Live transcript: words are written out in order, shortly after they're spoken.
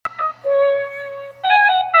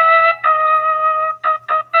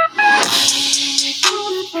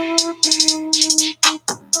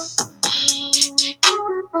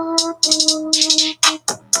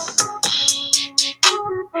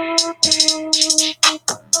What's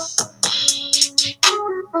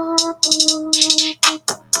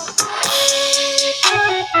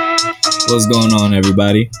going on,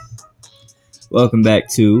 everybody? Welcome back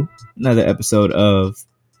to another episode of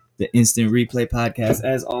the Instant Replay Podcast.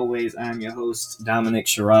 As always, I'm your host, Dominic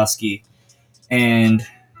Shirosky, and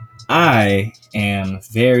I am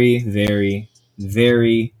very, very,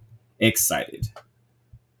 very excited.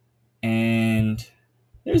 And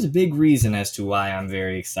there's a big reason as to why I'm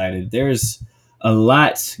very excited. There's a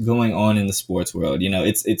lot going on in the sports world. You know,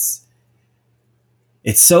 it's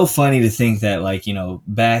so funny to think that, like, you know,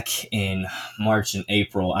 back in March and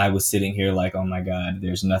April, I was sitting here like, oh my God,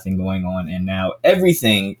 there's nothing going on. And now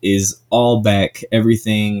everything is all back.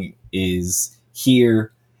 Everything is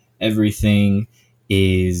here. Everything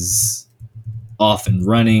is off and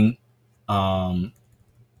running. And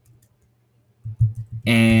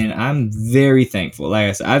I'm very thankful. Like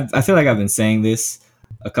I said, I feel like I've been saying this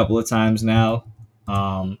a couple of times now.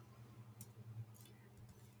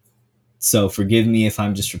 So forgive me if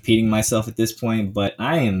I'm just repeating myself at this point, but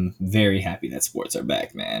I am very happy that sports are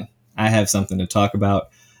back, man. I have something to talk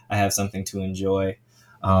about. I have something to enjoy.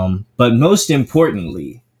 But most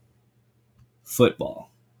importantly,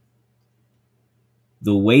 football.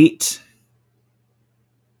 The wait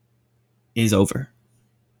is over.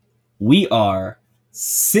 We are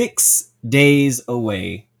 6 days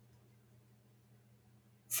away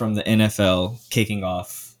from the NFL kicking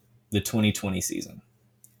off the 2020 season.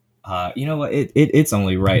 You know what? It's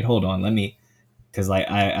only right. Hold on, let me, because like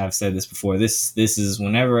I've said this before. This is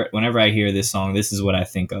whenever I hear this song, this is what I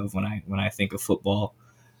think of when I think of football.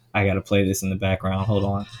 I gotta play this in the background. Hold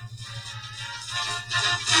on.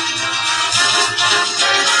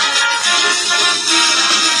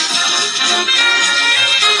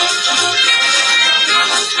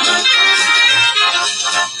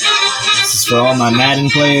 This is for all my Madden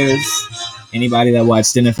players, anybody that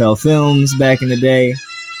watched NFL films back in the day.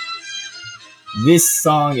 This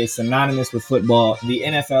song is synonymous with football. The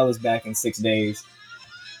NFL is back in 6 days.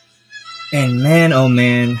 And man, oh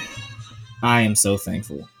man, I am so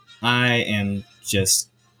thankful. I am just,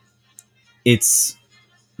 it's,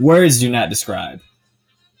 words do not describe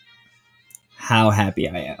how happy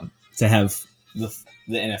I am to have the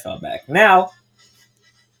NFL back. Now,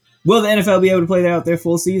 will the NFL be able to play out their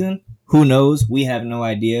full season? Who knows? We have no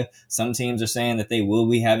idea. Some teams are saying that they will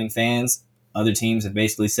be having fans. Other teams have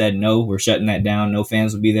basically said, no, we're shutting that down. No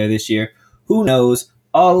fans will be there this year. Who knows?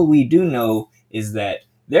 All we do know is that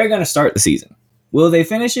they're going to start the season. Will they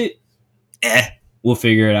finish it? We'll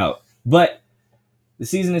figure it out. But the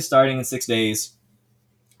season is starting in 6 days.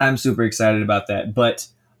 I'm super excited about that. But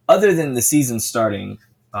other than the season starting,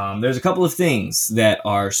 there's a couple of things that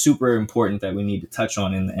are super important that we need to touch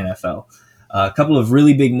on in the NFL. A couple of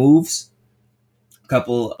really big moves, a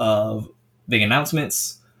couple of big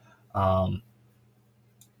announcements. Right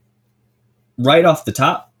off the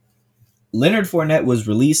top, Leonard Fournette was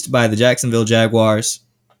released by the Jacksonville Jaguars.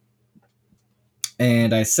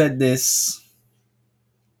 And I said this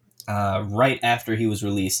right after he was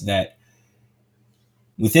released, that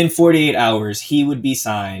within 48 hours, he would be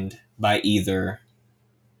signed by either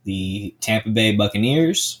the Tampa Bay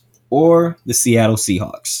Buccaneers or the Seattle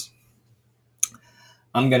Seahawks.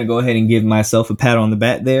 I'm going to go ahead and give myself a pat on the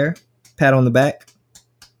back there. Pat on the back.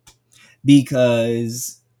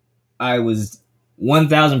 Because I was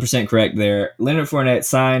 1,000% correct there. Leonard Fournette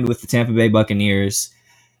signed with the Tampa Bay Buccaneers.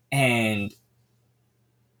 And,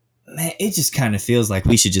 man, it just kind of feels like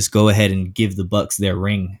we should just go ahead and give the Bucs their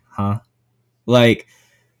ring, huh? Like,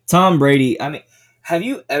 Tom Brady, I mean, have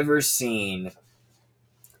you ever seen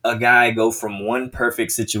a guy go from one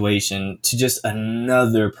perfect situation to just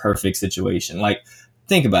another perfect situation? Like,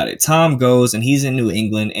 think about it. Tom goes and he's in New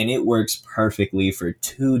England and it works perfectly for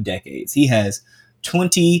 2 decades. He has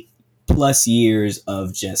 20 plus years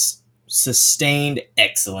of just sustained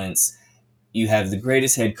excellence. You have the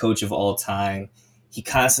greatest head coach of all time. He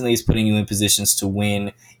constantly is putting you in positions to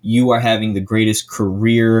win. You are having the greatest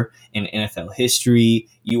career in NFL history.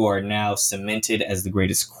 You are now cemented as the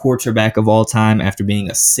greatest quarterback of all time after being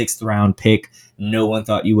a 6th round pick. No one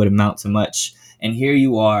thought you would amount to much. And here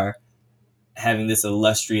you are having this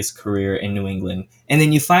illustrious career in New England. And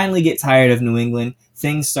then you finally get tired of New England.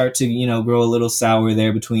 Things start to, grow a little sour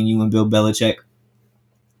there between you and Bill Belichick.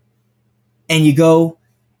 And you go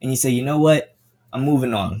and you say, you know what? I'm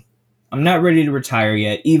moving on. I'm not ready to retire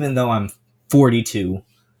yet, even though I'm 42.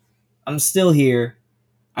 I'm still here.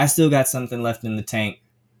 I still got something left in the tank.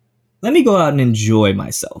 Let me go out and enjoy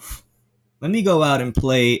myself. Let me go out and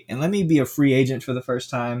play, and let me be a free agent for the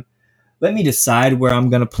first time. Let me decide where I'm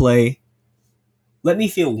going to play. Let me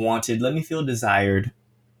feel wanted. Let me feel desired.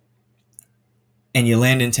 and you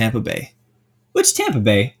land in Tampa Bay, which Tampa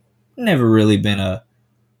Bay never really been a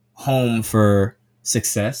home for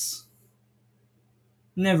success,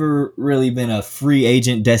 never really been a free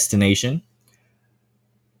agent destination.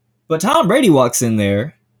 But Tom Brady walks in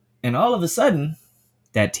there, and all of a sudden,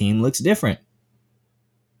 that team looks different.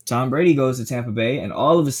 Tom Brady goes to Tampa Bay, and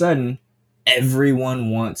all of a sudden,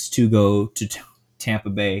 everyone wants to go to Tampa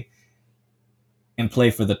Bay and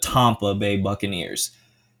play for the Tampa Bay Buccaneers.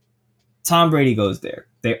 Tom Brady goes there.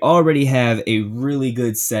 They already have a really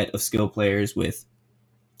good set of skill players with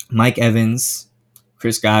Mike Evans,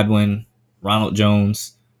 Chris Godwin, Ronald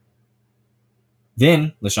Jones.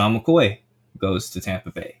 Then LeSean McCoy goes to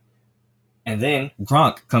Tampa Bay. And then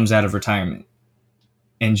Gronk comes out of retirement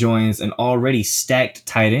and joins an already stacked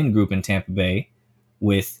tight end group in Tampa Bay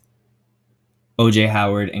with O.J.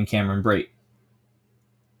 Howard and Cameron Brate.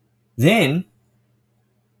 Then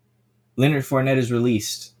Leonard Fournette is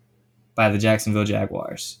released by the Jacksonville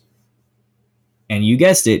Jaguars. And you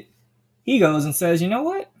guessed it, he goes and says, you know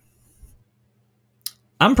what?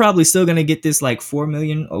 I'm probably still going to get this like $4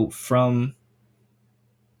 million from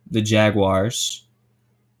the Jaguars.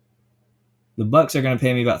 The Bucs are going to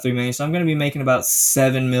pay me about $3 million, so I'm going to be making about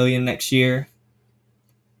 $7 million next year.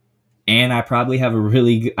 And I probably have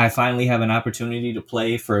I finally have an opportunity to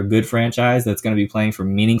play for a good franchise that's going to be playing for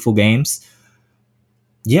meaningful games.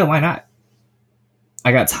 Yeah, why not?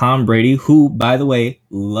 I got Tom Brady, who, by the way,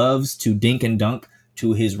 loves to dink and dunk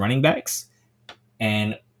to his running backs.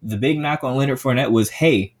 And the big knock on Leonard Fournette was,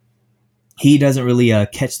 hey, he doesn't really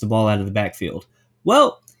catch the ball out of the backfield.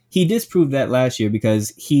 Well, he disproved that last year because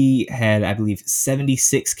he had, I believe,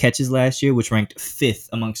 76 catches last year, which ranked 5th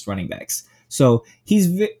amongst running backs. So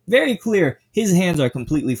he's very clear his hands are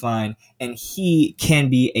completely fine, and he can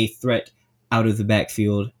be a threat out of the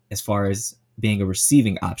backfield as far as being a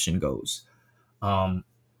receiving option goes.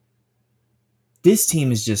 This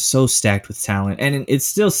team is just so stacked with talent, and it's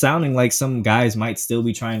still sounding like some guys might still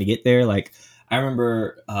be trying to get there. Like I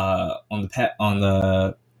remember on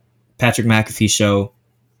the Patrick McAfee show,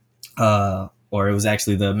 or it was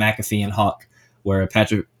actually the McAfee and Hawk, where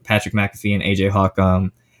Patrick McAfee and AJ Hawk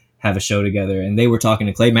have a show together, and they were talking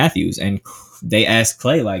to Clay Matthews, and they asked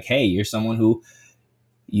Clay like, "Hey, you're someone who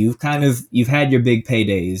you've had your big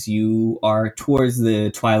paydays. You are towards the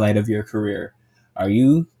twilight of your career. Are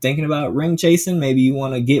you thinking about ring chasing? Maybe you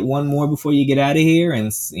want to get one more before you get out of here."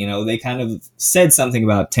 And they kind of said something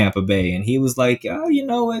about Tampa Bay, and he was like, "Oh,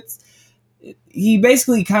 he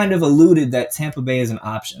basically kind of alluded that Tampa Bay is an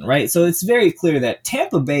option, right?" So it's very clear that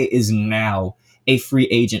Tampa Bay is now a free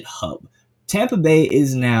agent hub. Tampa Bay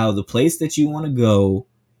is now the place that you want to go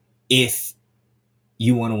if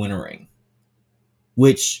you want to win a ring,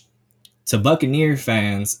 which to Buccaneer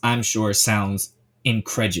fans, I'm sure sounds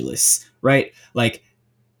incredulous, right? Like,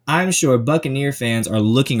 I'm sure Buccaneer fans are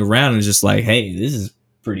looking around and just like, hey, this is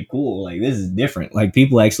pretty cool. Like, this is different. Like,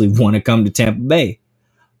 people actually want to come to Tampa Bay.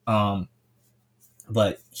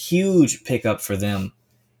 But huge pickup for them.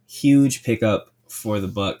 Huge pickup for the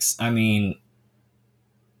Bucs. I mean,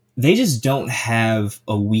 they just don't have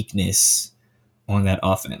a weakness on that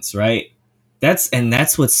offense, right? That's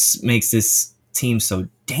what makes this team so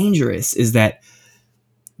dangerous, is that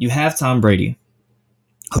you have Tom Brady,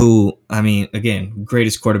 who, I mean, again,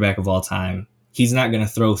 greatest quarterback of all time. He's not going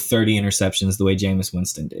to throw 30 interceptions the way Jameis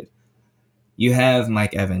Winston did. You have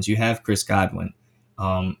Mike Evans. You have Chris Godwin.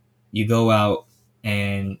 You go out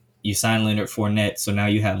and you sign Leonard Fournette, so now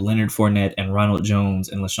you have Leonard Fournette and Ronald Jones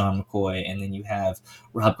and LeSean McCoy, and then you have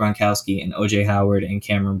Rob Gronkowski and O.J. Howard and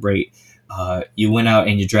Cameron Brate. You went out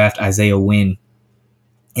and you draft Isaiah Wynn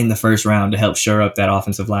in the first round to help shore up that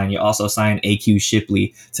offensive line. You also signed A.Q.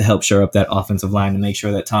 Shipley to help shore up that offensive line to make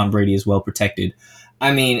sure that Tom Brady is well protected.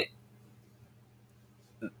 I mean,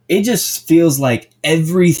 it just feels like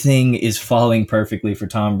everything is falling perfectly for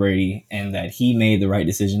Tom Brady and that he made the right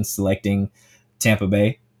decision selecting Tampa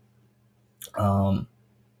Bay.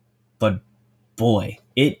 But boy,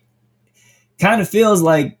 it kind of feels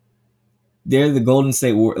like they're the Golden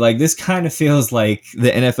State Warriors. Like, this kind of feels like the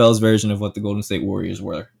NFL's version of what the Golden State Warriors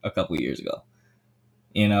were a couple of years ago.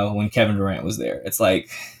 When Kevin Durant was there. It's like,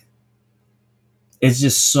 it's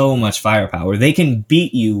just so much firepower. They can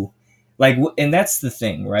beat you. Like, and that's the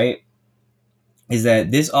thing, right? Is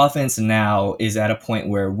that this offense now is at a point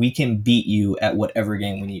where we can beat you at whatever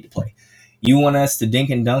game we need to play. You want us to dink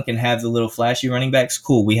and dunk and have the little flashy running backs?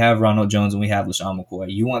 Cool. We have Ronald Jones and we have LeSean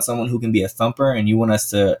McCoy. You want someone who can be a thumper and you want us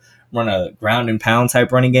to run a ground and pound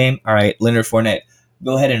type running game? All right, Leonard Fournette,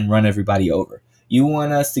 go ahead and run everybody over. You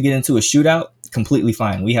want us to get into a shootout? Completely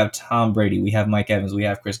fine. We have Tom Brady. We have Mike Evans. We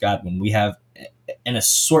have Chris Godwin. We have an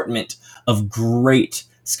assortment of great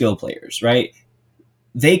skill players, right?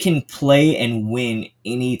 they can play and win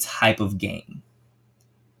any type of game.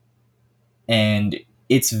 And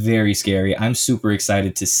it's very scary. I'm super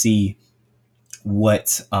excited to see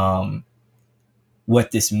what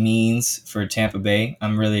this means for Tampa Bay.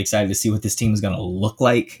 I'm really excited to see what this team is going to look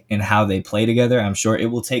like and how they play together. I'm sure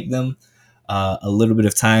it will take them a little bit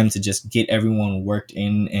of time to just get everyone worked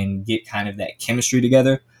in and get kind of that chemistry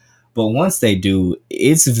together. But once they do,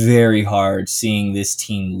 it's very hard seeing this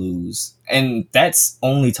team lose. And that's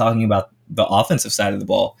only talking about the offensive side of the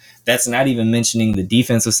ball. That's not even mentioning the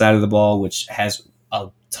defensive side of the ball, which has a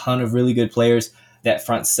ton of really good players. That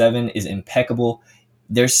front seven is impeccable.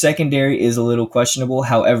 Their secondary is a little questionable.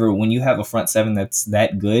 However, when you have a front seven that's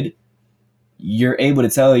that good, you're able to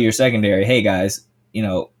tell your secondary, hey guys,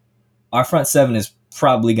 our front seven is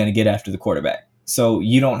probably going to get after the quarterback. So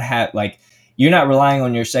you don't have you're not relying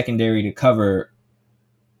on your secondary to cover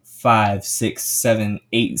 5, 6, 7,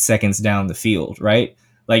 8 seconds down the field, right?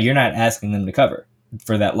 Like you're not asking them to cover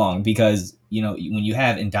for that long because when you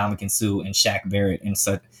have Ndamukong Suh and Shaq Barrett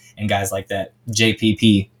and guys like that,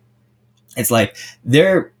 JPP, it's like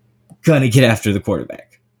they're gonna get after the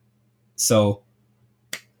quarterback. So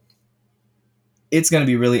it's gonna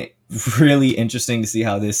be really, really interesting to see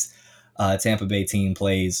how this Tampa Bay team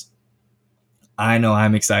plays. I know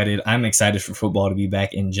I'm excited. I'm excited for football to be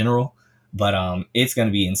back in general, but it's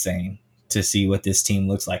gonna be insane to see what this team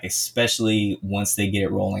looks like, especially once they get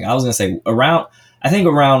it rolling. I was gonna say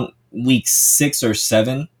around week 6 or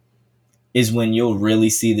 7 is when you'll really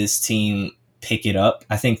see this team pick it up.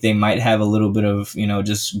 I think they might have a little bit of,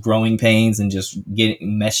 just growing pains and just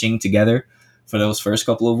meshing together for those first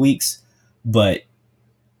couple of weeks. But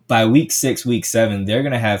by week 6, week 7, they're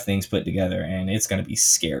going to have things put together and it's going to be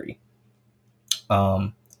scary.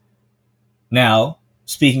 Now,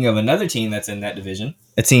 speaking of another team that's in that division,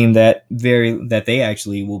 a team that they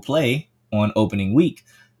actually will play on opening week,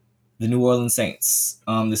 the New Orleans Saints.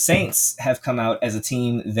 The Saints have come out as a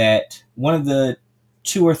team that one of the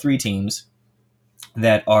 2 or 3 teams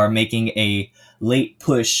that are making a late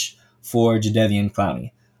push for Jadeveon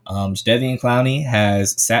Clowney. Jadeveon Clowney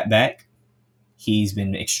has sat back. He's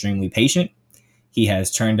been extremely patient. He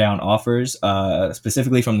has turned down offers,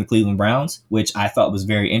 specifically from the Cleveland Browns, which I thought was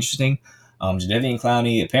very interesting. Jadeveon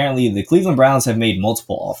Clowney, apparently the Cleveland Browns have made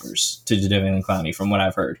multiple offers to Jadeveon Clowney from what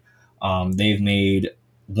I've heard. They've made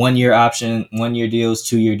 1-year option, 1-year deals,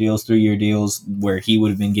 2-year deals, 3-year deals, where he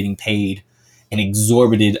would have been getting paid an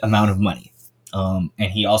exorbitant amount of money.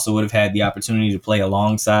 And he also would have had the opportunity to play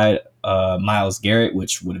alongside Myles Garrett,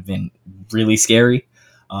 which would have been really scary.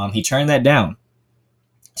 He turned that down.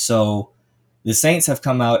 So the Saints have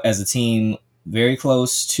come out as a team very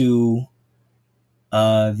close to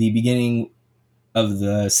the beginning of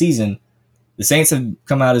the season. The Saints have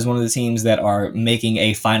come out as one of the teams that are making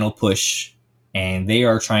a final push, and they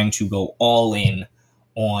are trying to go all in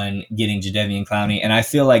on getting Jadeveon Clowney. And I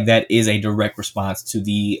feel like that is a direct response to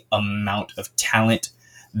the amount of talent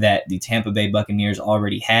that the Tampa Bay Buccaneers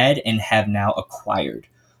already had and have now acquired.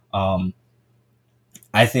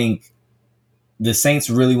 I think the Saints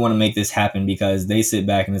really want to make this happen because they sit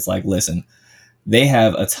back and it's like, listen, they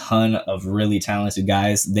have a ton of really talented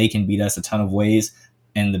guys. They can beat us a ton of ways.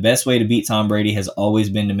 And the best way to beat Tom Brady has always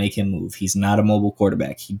been to make him move. He's not a mobile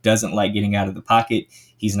quarterback. He doesn't like getting out of the pocket.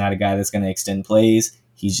 He's not a guy that's going to extend plays.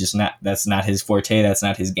 He's just not. That's not his forte. That's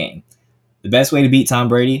not his game. The best way to beat Tom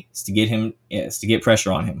Brady is to get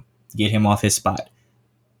pressure on him, to get him off his spot.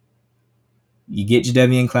 You get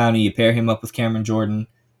Jadeveon Clowney, you pair him up with Cameron Jordan.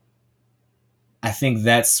 I think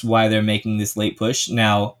that's why they're making this late push.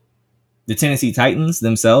 Now, the Tennessee Titans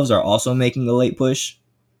themselves are also making a late push.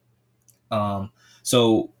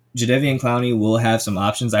 So Jadeveon Clowney will have some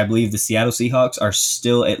options. I believe the Seattle Seahawks are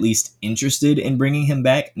still at least interested in bringing him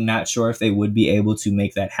back. Not sure if they would be able to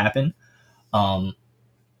make that happen.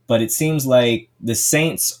 But it seems like the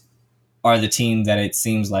Saints are the team that it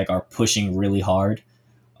seems like are pushing really hard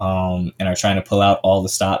and are trying to pull out all the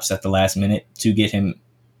stops at the last minute to get him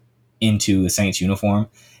into a Saints uniform.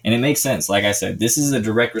 And it makes sense. Like I said, this is a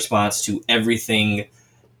direct response to everything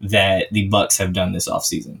that the Bucs have done this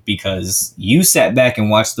offseason, because you sat back and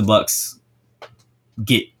watched the Bucs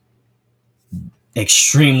get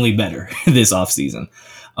extremely better this offseason.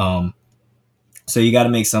 So you got to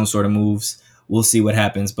make some sort of moves. We'll see what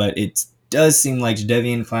happens, but it does seem like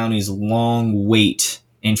Jadeveon Clowney's long wait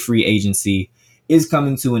in free agency is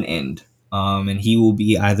coming to an end. And he will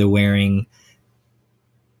be either wearing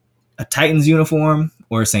a Titans uniform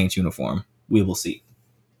or a Saints uniform. We will see.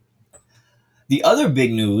 The other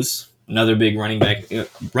big news, another big running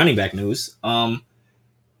back news. And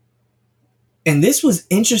this was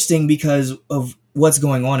interesting because of what's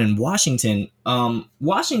going on in Washington. The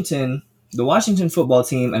Washington football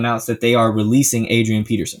team announced that they are releasing Adrian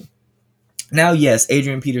Peterson. Now, yes,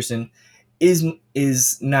 Adrian Peterson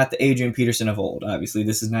is not the Adrian Peterson of old. Obviously,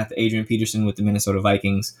 this is not the Adrian Peterson with the Minnesota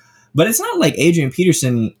Vikings, but it's not like Adrian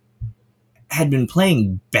Peterson had been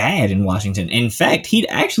playing bad in Washington. In fact, he'd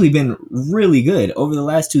actually been really good over the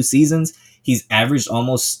last 2 seasons. He's averaged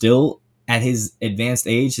almost still at his advanced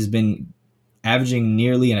age, has been averaging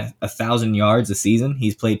nearly 1,000 yards a season.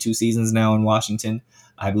 He's played 2 seasons now in Washington.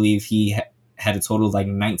 I believe he had a total of like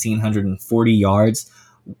 1,940 yards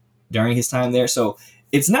during his time there. So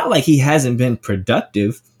it's not like he hasn't been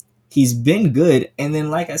productive. He's been good. And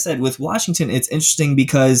then, like I said, with Washington, it's interesting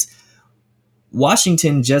because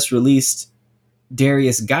Washington just released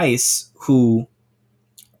Darius Geis, who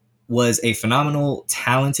was a phenomenal,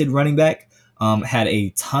 talented running back, had a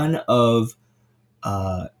ton of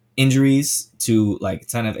injuries to like a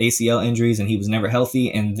ton of ACL injuries, and he was never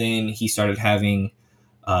healthy. And then he started having,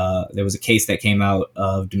 there was a case that came out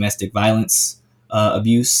of domestic violence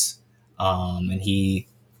abuse, and he,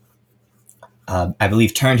 I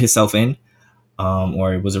believe, turned himself in,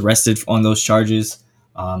 or was arrested on those charges.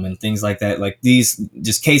 And things like that. Like these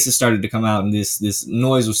just cases started to come out, and this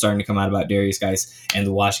noise was starting to come out about Darius Geis, and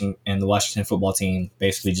the Washington football team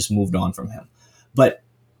basically just moved on from him. But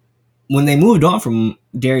when they moved on from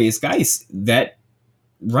Darius Geis, that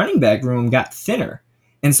running back room got thinner.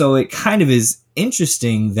 And so it kind of is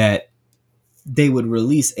interesting that they would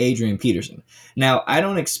release Adrian Peterson. Now, I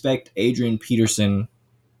don't expect Adrian Peterson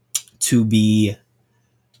to be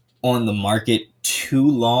on the market too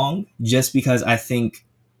long, just because I think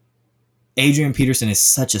Adrian Peterson is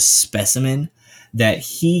such a specimen that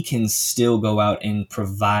he can still go out and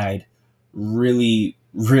provide really,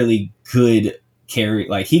 really good carry.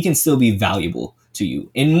 Like he can still be valuable to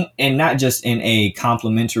you, and not just in a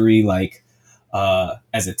complimentary, like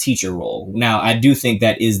as a teacher role. Now, I do think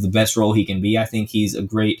that is the best role he can be. I think he's a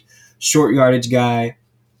great short yardage guy,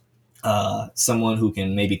 someone who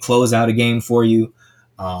can maybe close out a game for you.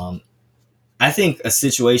 I think a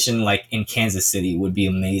situation like in Kansas City would be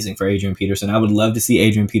amazing for Adrian Peterson. I would love to see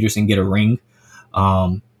Adrian Peterson get a ring.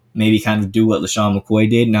 Maybe kind of do what LaShawn McCoy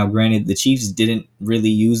did. Now, granted, the Chiefs didn't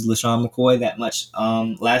really use LaShawn McCoy that much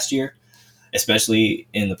last year, especially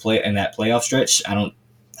in that playoff stretch. I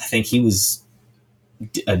think he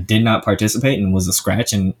did not participate and was a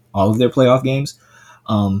scratch in all of their playoff games.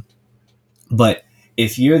 But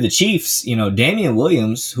if you're the Chiefs, Damian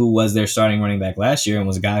Williams, who was their starting running back last year and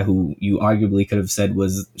was a guy who you arguably could have said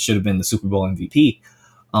should have been the Super Bowl MVP,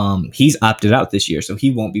 he's opted out this year, so he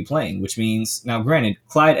won't be playing, which means, now granted,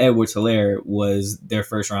 Clyde Edwards-Helaire was their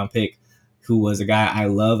first round pick, who was a guy I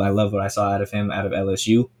love. I love what I saw out of him out of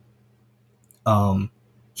LSU.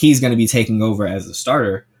 He's going to be taking over as a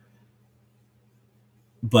starter,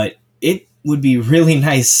 but it would be really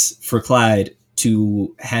nice for Clyde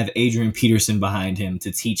to have Adrian Peterson behind him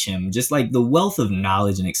to teach him, just like the wealth of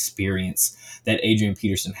knowledge and experience that Adrian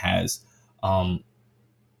Peterson has. I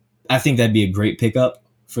think that'd be a great pickup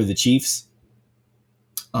for the Chiefs.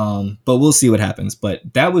 But we'll see what happens. But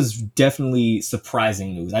that was definitely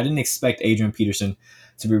surprising news. I didn't expect Adrian Peterson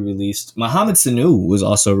to be released. Mohamed Sanu was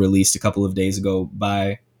also released a couple of days ago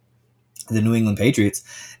by the New England Patriots.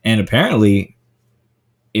 And apparently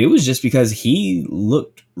it was just because he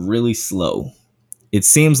looked really slow. It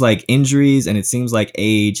seems like injuries and it seems like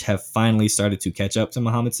age have finally started to catch up to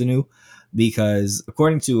Mohamed Sanu, because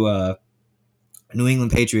according to New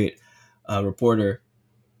England Patriot reporter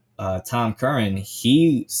Tom Curran,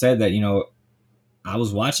 he said that, I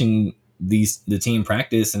was watching the team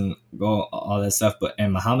practice and go all that stuff,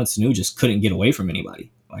 and Mohamed Sanu just couldn't get away from anybody.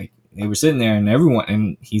 Like they were sitting there,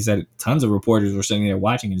 and he said tons of reporters were sitting there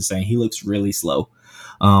watching and just saying he looks really slow.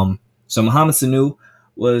 So Mohamed Sanu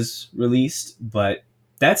was released, but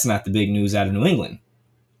that's not the big news out of New England.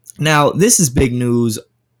 Now, this is big news.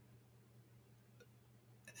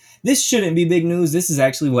 This shouldn't be big news. This is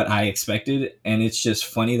actually what I expected, and it's just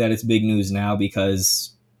funny that it's big news now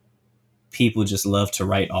because people just love to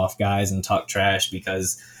write off guys and talk trash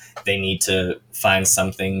because they need to find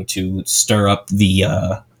something to stir up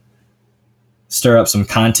some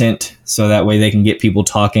content so that way they can get people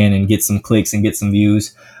talking and get some clicks and get some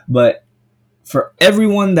views. But for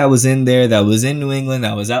everyone that was in there, that was in New England,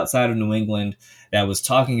 that was outside of New England, that was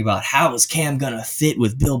talking about how is Cam going to fit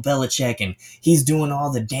with Bill Belichick, and he's doing all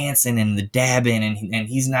the dancing and the dabbing, and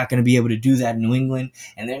he's not going to be able to do that in New England,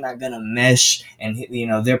 and they're not going to mesh, and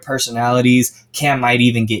their personalities, Cam might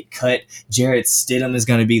even get cut, Jarrett Stidham is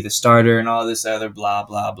going to be the starter, and all this other blah,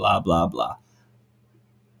 blah, blah, blah, blah.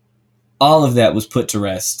 All of that was put to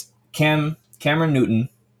rest. Cameron Newton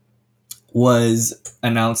was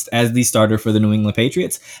announced as the starter for the New England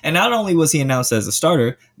Patriots. And not only was he announced as a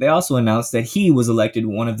starter, they also announced that he was elected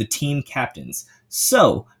one of the team captains.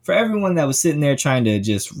 So, for everyone that was sitting there trying to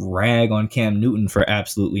just rag on Cam Newton for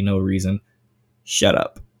absolutely no reason, shut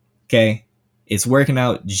up. Okay? It's working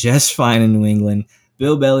out just fine in New England.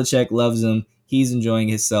 Bill Belichick loves him. He's enjoying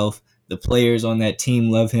himself. The players on that team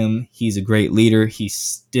love him. He's a great leader. He's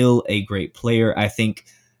still a great player. I think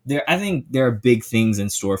there are big things in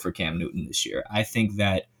store for Cam Newton this year. I think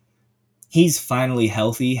that he's finally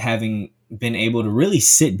healthy, having been able to really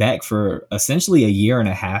sit back for essentially a year and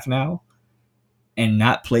a half now and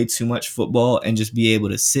not play too much football and just be able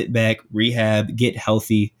to sit back, rehab, get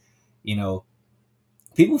healthy. You know,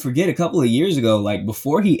 people forget a couple of years ago, like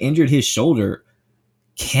before he injured his shoulder,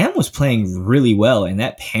 Cam was playing really well, and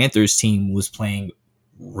that Panthers team was playing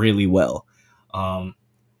really well.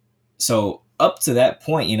 So up to that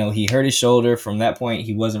point, he hurt his shoulder. From that point,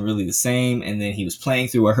 he wasn't really the same, and then he was playing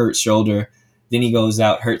through a hurt shoulder. Then he goes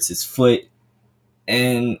out, hurts his foot,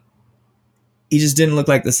 and he just didn't look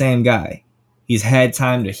like the same guy. He's had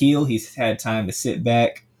time to heal. He's had time to sit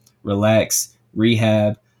back, relax,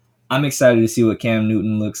 rehab. I'm excited to see what Cam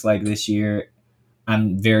Newton looks like this year.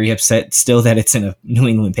 I'm very upset still that it's in a New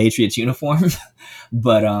England Patriots uniform.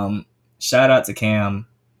 But shout out to Cam.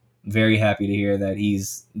 Very happy to hear that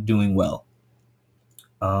he's doing well.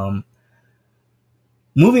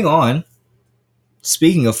 Moving on.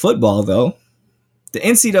 Speaking of football, though, the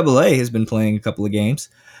NCAA has been playing a couple of games.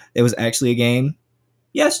 There was actually a game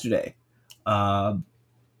yesterday.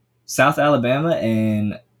 South Alabama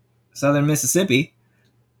and Southern Mississippi.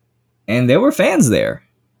 And there were fans there.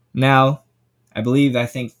 Now, I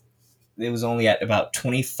think it was only at about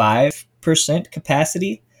 25%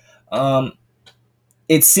 capacity.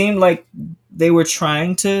 It seemed like they were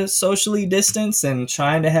trying to socially distance and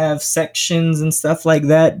trying to have sections and stuff like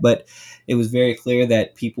that, but it was very clear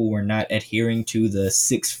that people were not adhering to the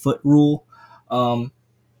 6-foot rule.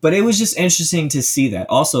 But it was just interesting to see that.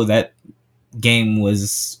 Also, that game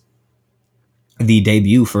was the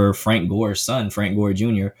debut for Frank Gore's son, Frank Gore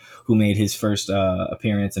Jr., who made his first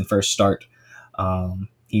appearance and first start.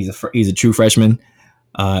 He's a true freshman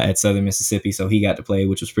at Southern Mississippi, so he got to play,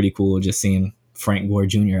 which was pretty cool. Just seeing Frank Gore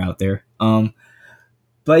Jr. out there.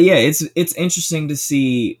 But yeah, it's interesting to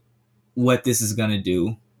see what this is gonna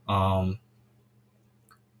do.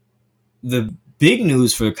 The big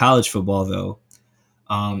news for college football, though,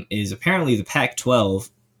 is apparently the Pac-12,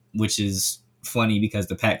 which is funny because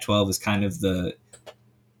the Pac-12 is kind of the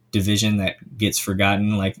division that gets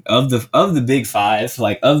forgotten. Like of the big five,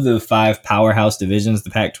 like of the five powerhouse divisions,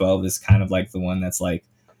 the Pac-12 is kind of like the one that's like,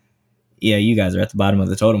 yeah, you guys are at the bottom of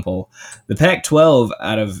the totem pole. The Pac-12,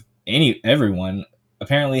 out of everyone,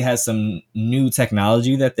 apparently has some new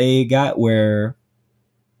technology that they got where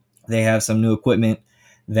they have some new equipment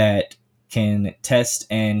that can test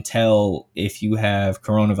and tell if you have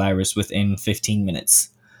coronavirus within 15 minutes.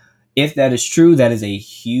 If that is true, that is a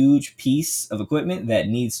huge piece of equipment that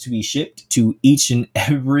needs to be shipped to each and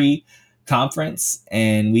every conference,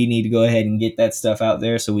 and we need to go ahead and get that stuff out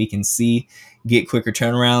there so we can get quicker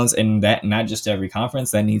turnarounds, and that not just every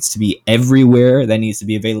conference, that needs to be everywhere. That needs to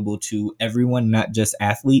be available to everyone, not just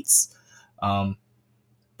athletes.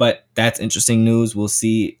 But that's interesting news. We'll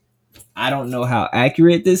see. I don't know how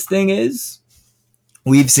accurate this thing is.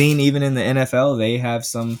 We've seen even in the NFL, they have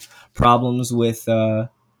some problems with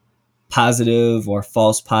positive or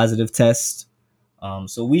false positive tests.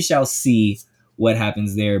 So we shall see what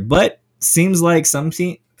happens there. But seems like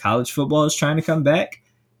college football is trying to come back.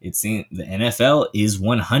 It seems the NFL is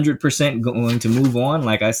 100% going to move on.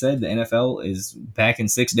 Like I said, the NFL is back in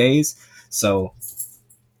 6 days. So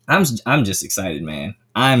I'm just excited, man.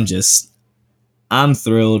 I'm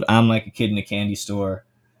thrilled. I'm like a kid in a candy store.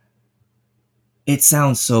 It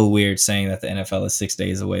sounds so weird saying that the NFL is 6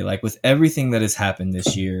 days away. Like with everything that has happened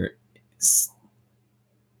this year,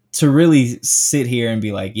 to really sit here and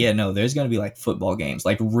be like, yeah, no, there's going to be like football games,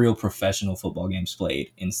 like real professional football games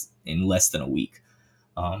played in less than a week.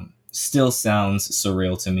 Still sounds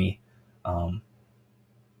surreal to me.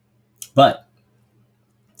 But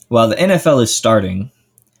while the NFL is starting,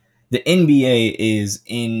 the NBA is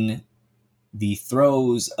in the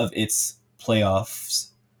throes of its playoffs,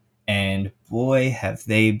 and boy, have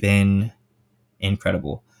they been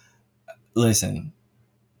incredible. Listen,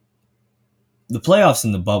 the playoffs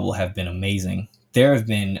in the bubble have been amazing. There have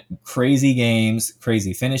been crazy games,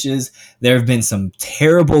 crazy finishes. There have been some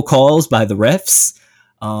terrible calls by the refs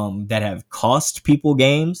that have cost people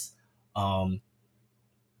games.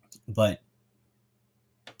 But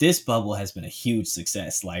this bubble has been a huge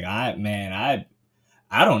success. Like I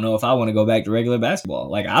I don't know if I want to go back to regular basketball.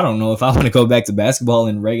 Like, I don't know if I want to go back to basketball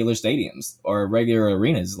in regular stadiums or regular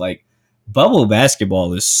arenas. Like, bubble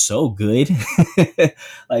basketball is so good.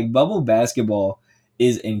 Like, bubble basketball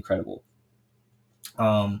is incredible.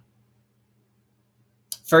 Um,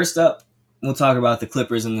 First up, we'll talk about the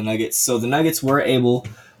Clippers and the Nuggets. So the Nuggets were able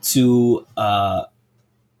to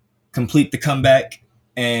complete the comeback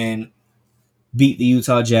and beat the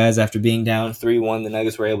Utah Jazz after being down 3-1. The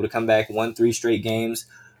Nuggets were able to come back, won 3 straight games.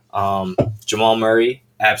 Jamal Murray,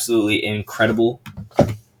 absolutely incredible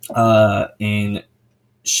in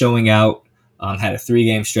showing out. Had a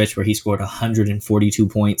 3-game stretch where he scored 142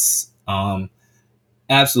 points.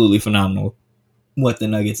 Absolutely phenomenal what the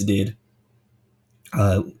Nuggets did.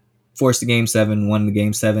 Forced the game 7, won the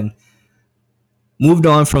game 7. Moved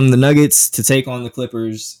on from the Nuggets to take on the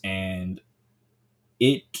Clippers, and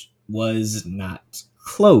it was not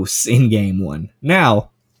close in game 1.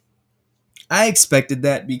 Now, I expected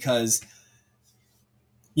that because,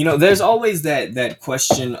 there's always that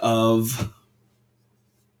question of,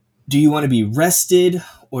 do you want to be rested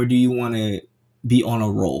or do you want to be on a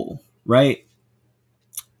roll, right?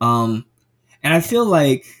 And I feel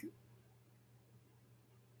like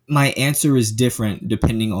my answer is different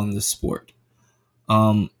depending on the sport.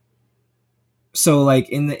 So like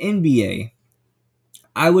in the NBA,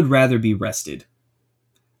 I would rather be rested.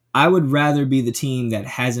 I would rather be the team that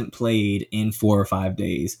hasn't played in 4 or 5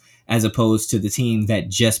 days as opposed to the team that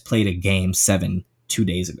just played a game 7 2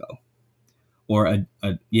 days ago, or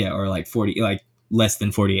or like 40, like less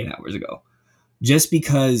than 48 hours ago. Just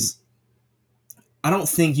because I don't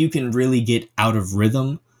think you can really get out of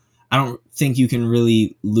rhythm. I don't think you can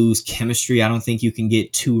really lose chemistry. I don't think you can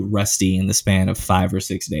get too rusty in the span of 5 or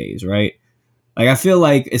 6 days, right? Like, I feel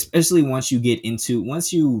like, especially once you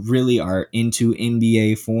really are into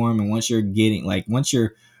NBA form, and once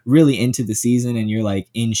you're really into the season and you're like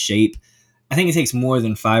in shape, I think it takes more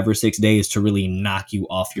than 5 or 6 days to really knock you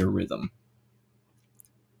off your rhythm.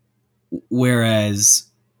 Whereas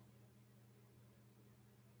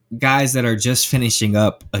guys that are just finishing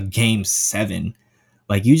up a game 7,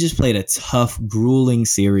 like, you just played a tough, grueling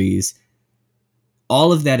series.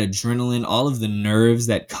 All of that adrenaline, all of the nerves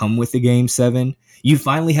that come with the game 7, you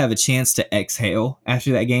finally have a chance to exhale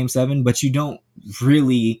after that game 7, but you don't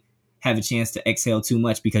really have a chance to exhale too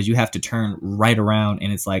much because you have to turn right around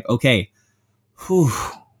and it's like, okay, whew,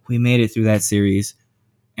 we made it through that series.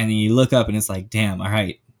 And then you look up and it's like, damn, all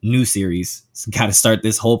right, new series. Got to start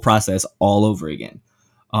this whole process all over again.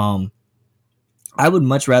 I would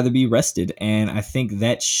much rather be rested, and I think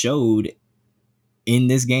that showed in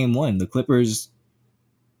this game 1. The Clippers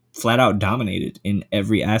flat out dominated in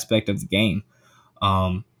every aspect of the game.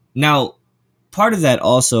 Now, part of that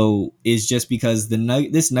also is just because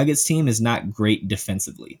this Nuggets team is not great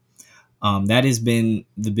defensively. That has been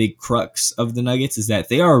the big crux of the Nuggets, is that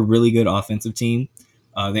they are a really good offensive team.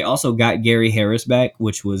 They also got Gary Harris back,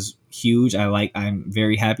 which was huge. I'm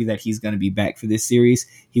very happy that he's going to be back for this series.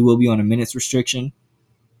 He will be on a minutes restriction,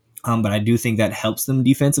 but I do think that helps them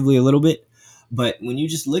defensively a little bit. But when you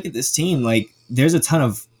just look at this team, like, there's a ton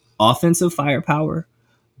of offensive firepower,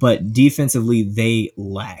 but defensively they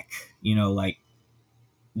lack. Like,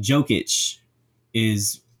 Jokic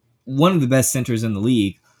is one of the best centers in the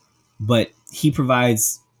league, but he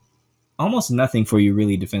provides almost nothing for you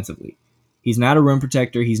really defensively. He's not a rim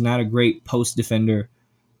protector. He's not a great post defender.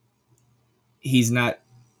 He's not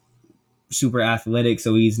super athletic,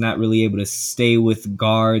 so he's not really able to stay with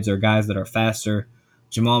guards or guys that are faster.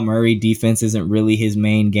 Jamal Murray, defense isn't really his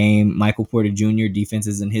main game. Michael Porter Jr., defense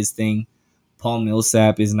isn't his thing. Paul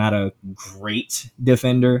Millsap is not a great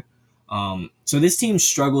defender. So this team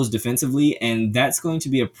struggles defensively, and that's going to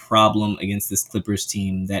be a problem against this Clippers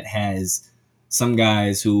team that has some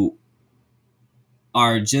guys who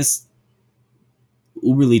are just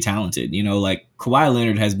uberly talented. Like, Kawhi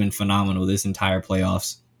Leonard has been phenomenal this entire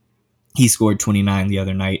playoffs. He scored 29 the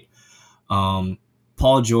other night.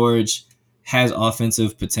 Paul George has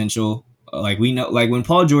offensive potential. Like, we know, like, when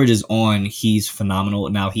Paul George is on, he's phenomenal.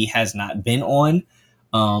 Now, he has not been on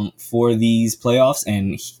for these playoffs,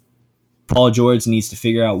 and Paul George needs to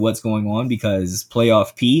figure out what's going on because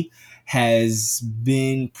playoff P has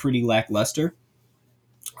been pretty lackluster.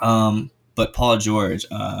 But Paul George,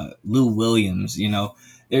 Lou Williams, the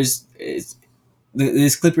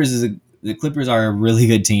Clippers are a really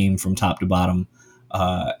good team from top to bottom,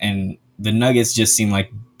 and the Nuggets just seem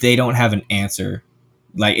like they don't have an answer.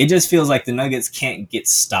 Like, it just feels like the Nuggets can't get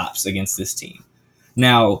stops against this team.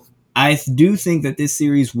 Now, I do think that this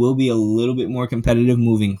series will be a little bit more competitive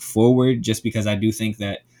moving forward, just because I do think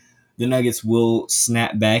that the Nuggets will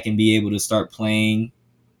snap back and be able to start playing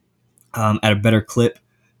at a better clip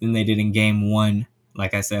than they did in game one.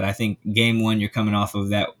 Like I said, I think game one, you're coming off of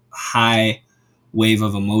that high wave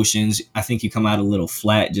of emotions. I think you come out a little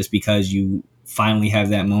flat just because you finally have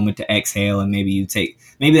that moment to exhale, and maybe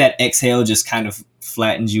that exhale just kind of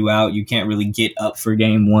flattens you out. You can't really get up for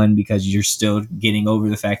game one because you're still getting over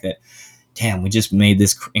the fact that, damn, we just made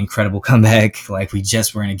this incredible comeback. Like, we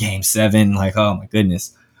just were in a game 7. Like, oh my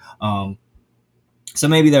goodness. So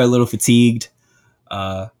maybe they're a little fatigued,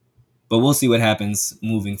 but we'll see what happens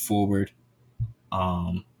moving forward.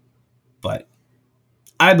 But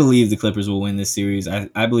I believe the Clippers will win this series.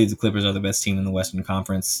 I believe the Clippers are the best team in the Western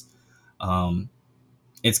Conference.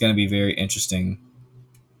 It's going to be very interesting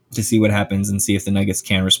to see what happens and see if the Nuggets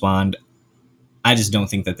can respond. I just don't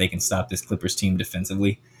think that they can stop this Clippers team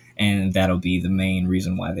defensively, and that'll be the main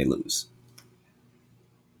reason why they lose.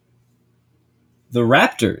 The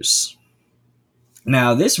Raptors.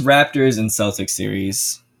 Now, this Raptors and Celtics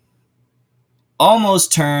series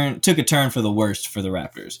almost took a turn for the worst for the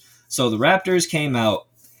Raptors. So the Raptors came out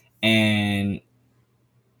and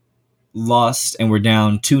lost and were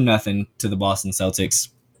down 2-0 to the Boston Celtics.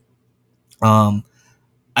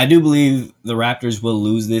 I do believe the Raptors will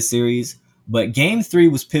lose this series, but Game 3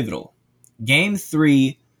 was pivotal. Game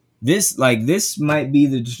 3, this might be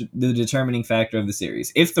the determining factor of the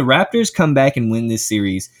series. If the Raptors come back and win this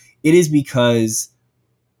series, it is because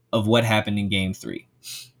of what happened in Game 3.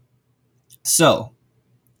 So,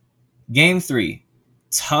 Game 3,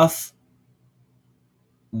 tough,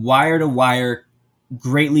 wire-to-wire,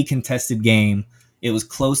 greatly contested game. It was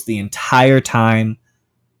close the entire time.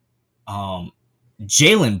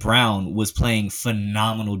 Jaylen Brown was playing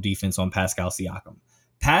phenomenal defense on Pascal Siakam.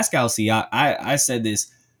 Pascal Siakam, I said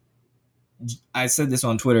this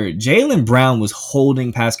on Twitter. Jaylen Brown was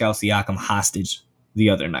holding Pascal Siakam hostage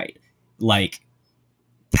the other night. Like,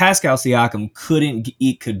 Pascal Siakam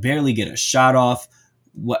could barely get a shot off.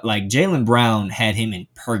 Jaylen Brown had him in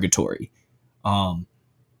purgatory.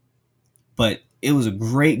 But it was a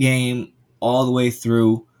great game all the way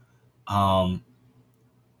through.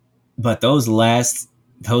 But those last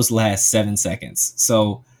 7 seconds.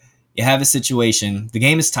 So you have a situation. The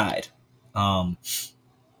game is tied. The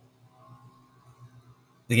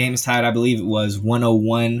game is tied. I believe it was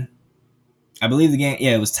 101. I believe the game,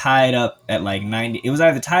 it was tied up at like 90. It was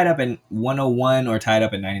either tied up at 101 or tied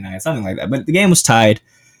up at 99, something like that. But the game was tied,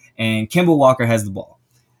 and Kemba Walker has the ball.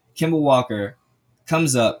 Kemba Walker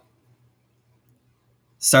comes up,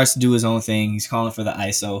 starts to do his own thing. He's calling for the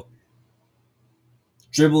ISO.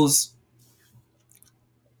 Dribbles,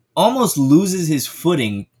 almost loses his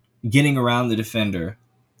footing getting around the defender.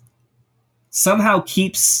 Somehow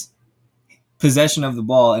keeps possession of the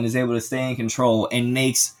ball and is able to stay in control and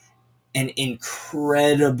makes an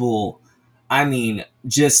incredible,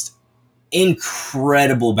 just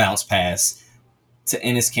incredible bounce pass to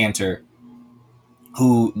Enes Kanter,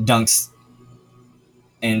 who dunks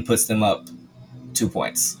and puts them up 2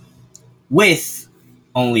 points with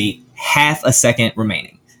only half a second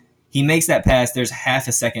remaining. He makes that pass. There's half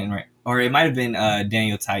a second, or it might have been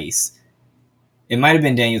Daniel Theis. It might have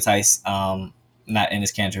been Daniel Theis, not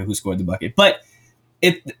Enes Kanter, who scored the bucket. But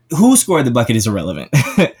who scored the bucket is irrelevant.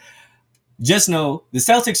 Just know the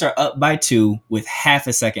Celtics are up by 2 with half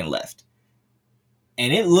a second left.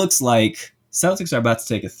 And it looks like Celtics are about to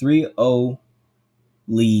take a 3-0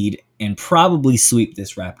 lead and probably sweep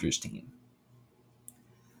this Raptors team.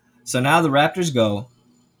 So now the Raptors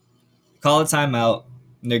call a timeout,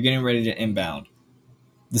 and they're getting ready to inbound.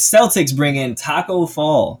 The Celtics bring in Taco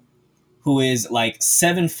Fall, who is like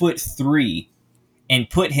 7'3", and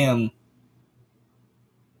put him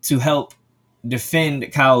to help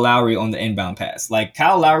defend Kyle Lowry on the inbound pass. Like,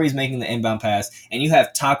 Kyle Lowry's making the inbound pass, and you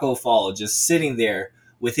have Taco Fall just sitting there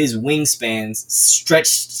with his wingspans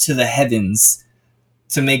stretched to the heavens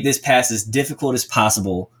to make this pass as difficult as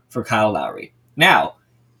possible for Kyle Lowry. Now,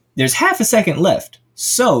 there's half a second left,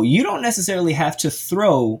 so you don't necessarily have to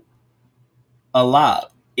throw a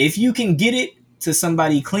lob. If you can get it to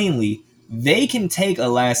somebody cleanly, they can take a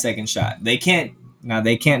last second shot. They can't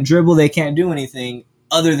dribble, they can't do anything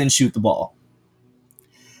other than shoot the ball.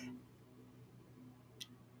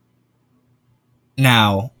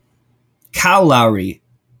 Now, Kyle Lowry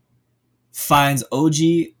finds OG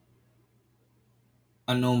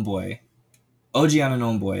Anunoby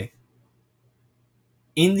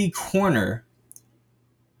in the corner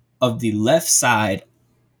of the left side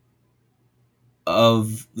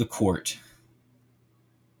of the court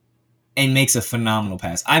and makes a phenomenal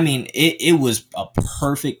pass. It was a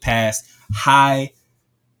perfect pass. High,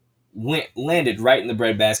 landed right in the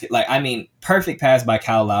breadbasket. Perfect pass by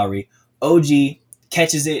Kyle Lowry. OG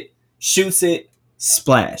catches it, shoots it,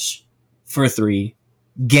 splash. for three.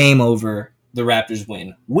 Game over. The Raptors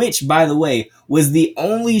win. Which, by the way, was the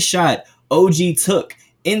only shot OG took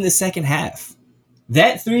in the second half.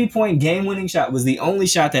 That 3-point game-winning shot was the only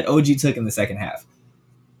shot that OG took in the second half.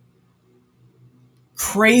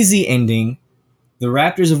 Crazy ending. The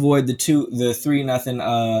Raptors avoid the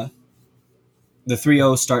 3-0 the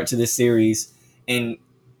 3-0 start to this series, and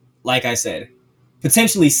like I said,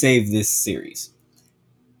 potentially save this series.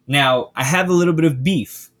 Now, I have a little bit of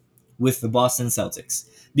beef with the Boston Celtics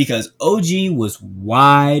because OG was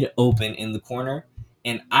wide open in the corner,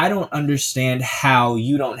 and I don't understand how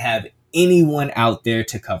you don't have anyone out there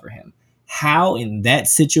to cover him. How in that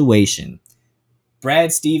situation,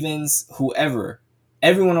 Brad Stevens, whoever,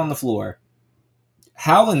 everyone on the floor,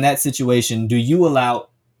 how in that situation do you allow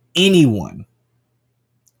anyone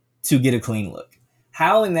to get a clean look?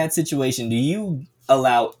 How in that situation do you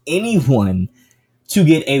allow anyone to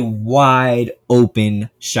get a wide open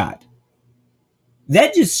shot?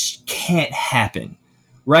 That just can't happen,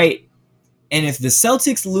 right? And if the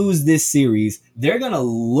Celtics lose this series, they're going to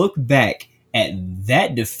look back at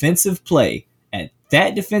that defensive play, at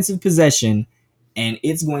that defensive possession, and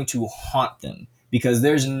it's going to haunt them because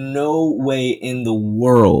there's no way in the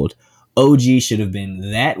world OG should have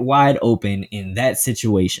been that wide open in that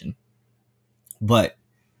situation. But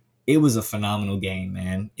it was a phenomenal game,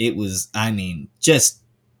 man. It was, I'm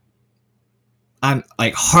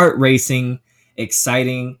like heart racing,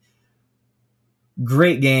 exciting,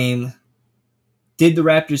 great game. Did the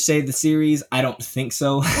Raptors save the series? I don't think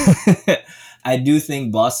so. I do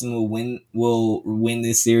think Boston will win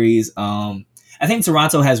this series. I think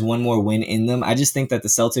Toronto has one more win in them. I just think that the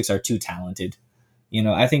Celtics are too talented.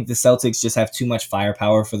 I think the Celtics just have too much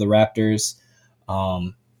firepower for the Raptors.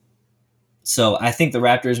 So I think the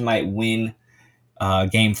Raptors might win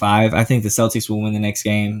Game 5. I think the Celtics will win the next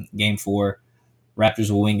game, Game 4.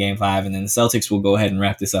 Raptors will win Game 5, and then the Celtics will go ahead and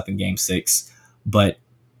wrap this up in Game 6. But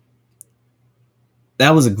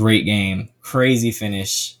that was a great game. Crazy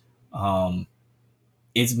finish.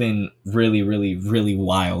 It's been really, really, really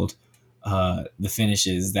wild, the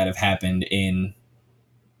finishes that have happened in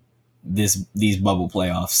these bubble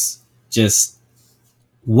playoffs. Just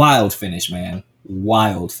wild finish, man.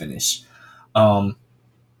 Wild finish.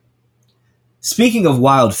 Speaking of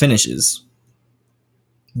wild finishes,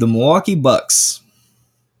 the Milwaukee Bucks,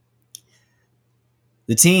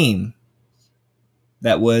 the team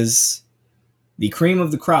that was the cream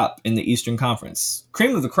of the crop in the Eastern Conference,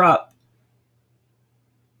 cream of the crop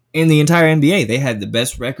in the entire NBA. They had the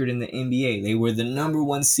best record in the NBA. They were the number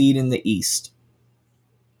 1 seed in the East.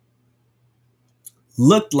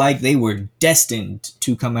 Looked like they were destined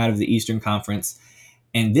to come out of the Eastern Conference,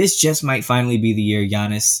 and this just might finally be the year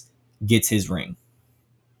Giannis gets his ring.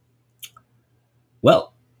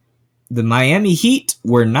 Well, the Miami Heat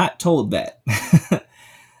were not told that.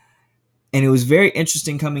 And it was very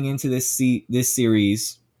interesting coming into this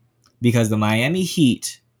series because the Miami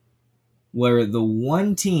Heat was the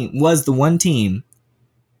one team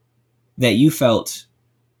that you felt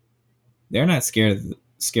they're not scared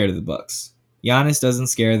of the Bucks. Giannis doesn't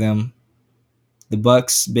scare them. The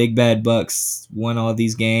Bucks, big bad Bucks, won all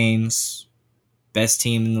these games. Best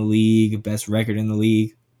team in the league, best record in the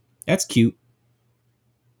league. That's cute.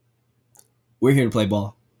 We're here to play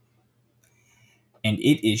ball. And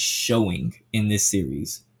it is showing in this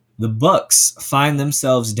series. The Bucks find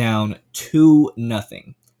themselves down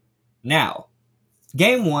 2-0. Now,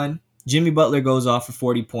 Game 1, Jimmy Butler goes off for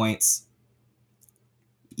 40 points.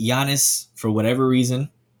 Giannis, for whatever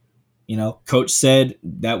reason, Coach said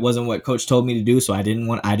that wasn't what Coach told me to do, so I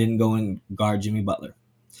didn't go and guard Jimmy Butler.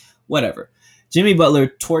 Whatever. Jimmy Butler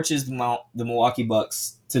torches the Milwaukee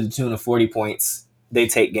Bucks to the tune of 40 points. They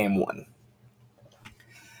take Game 1.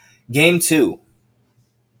 Game 2.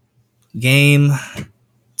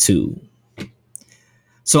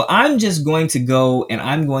 So I'm just going to go and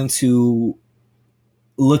I'm going to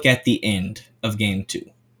look at the end of Game 2.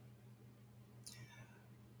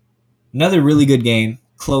 Another really good game,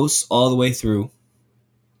 close all the way through.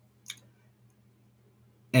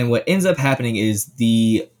 And what ends up happening is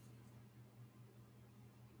the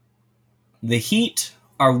Heat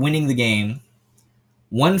are winning the game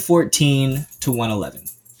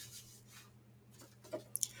 114-111.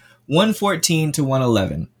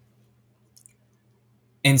 114-111.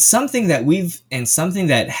 And something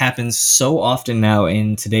that happens so often now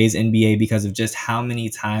in today's NBA because of just how many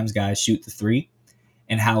times guys shoot the three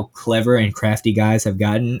and how clever and crafty guys have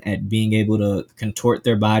gotten at being able to contort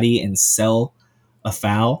their body and sell a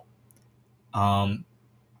foul. Couple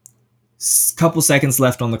seconds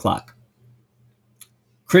left on the clock.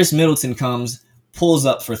 Chris Middleton comes, pulls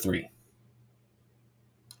up for 3.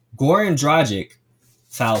 Goran Dragic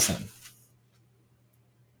fouls him.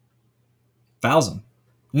 Fouls him.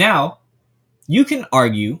 Now, you can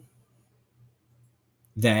argue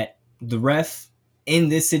that the ref in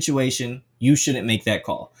this situation, you shouldn't make that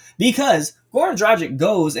call. Because Goran Dragic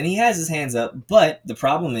goes and he has his hands up, but the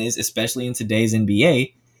problem is, especially in today's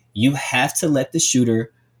NBA, you have to let the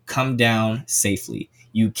shooter come down safely.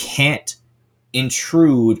 You can't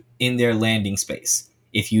intrude in their landing space.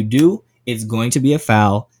 If you do, it's going to be a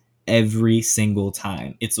foul every single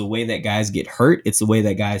time. It's a way that guys get hurt. It's a way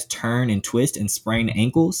that guys turn and twist and sprain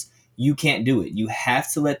ankles. You can't do it. You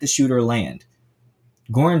have to let the shooter land.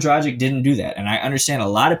 Goran Dragic didn't do that. And I understand a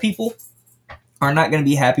lot of people are not going to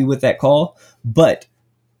be happy with that call. But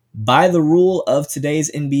by the rule of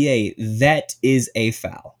today's NBA, that is a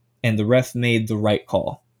foul. And the ref made the right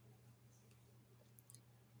call.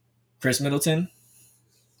 Chris Middleton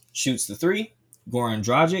shoots the three. Goran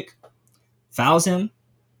Dragic fouls him.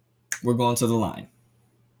 We're going to the line.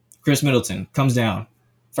 Chris Middleton comes down.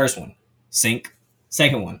 First one, sink.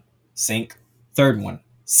 Second one, sink. Third one,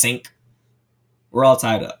 sink. We're all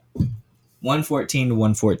tied up. 114 to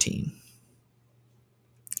 114.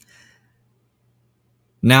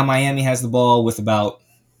 Now Miami has the ball with about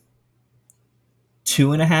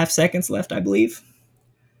 2.5 seconds left, I believe.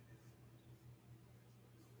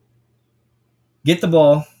 Get the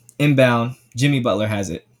ball, inbound. Jimmy Butler has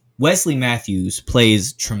it. Wesley Matthews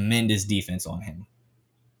plays tremendous defense on him.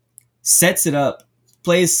 Sets it up,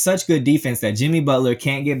 plays such good defense that Jimmy Butler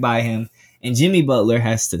can't get by him, and Jimmy Butler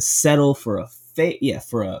has to settle for a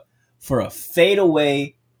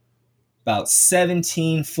fadeaway, about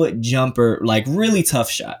 17-foot jumper, like really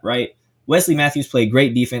tough shot, right? Wesley Matthews played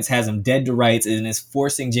great defense, has him dead to rights, and is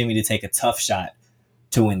forcing Jimmy to take a tough shot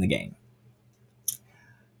to win the game.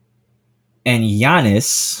 And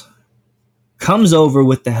Giannis comes over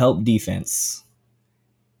with the help defense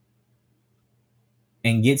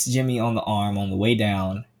and gets Jimmy on the arm on the way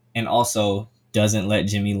down and also doesn't let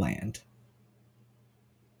Jimmy land.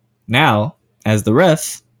 Now, as the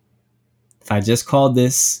ref, if I just called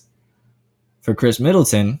this for Chris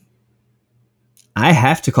Middleton, I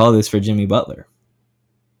have to call this for Jimmy Butler.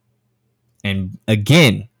 And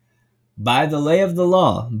again, by the lay of the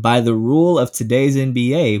law, by the rule of today's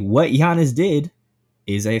NBA, what Giannis did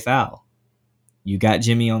is a foul. You got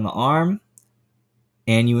Jimmy on the arm,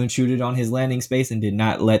 and you intruded on his landing space and did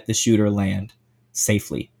not let the shooter land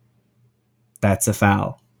safely. That's a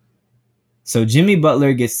foul. So Jimmy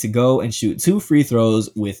Butler gets to go and shoot 2 free throws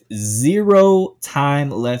with 0 time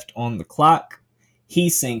left on the clock. He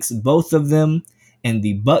sinks both of them, and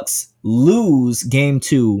the Bucks lose game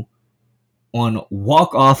 2 on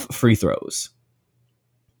walk-off free throws.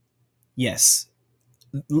 Yes,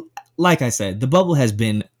 like I said, the bubble has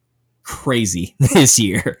been crazy this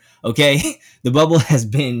year, okay? The bubble has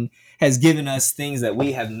given us things that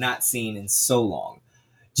we have not seen in so long.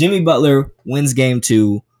 Jimmy Butler wins game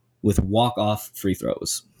 2 with walk-off free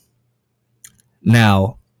throws.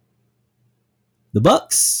 Now, the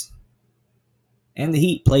Bucks and the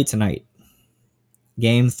Heat play tonight.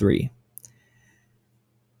 Game 3.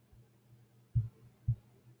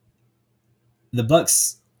 The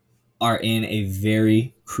Bucks are in a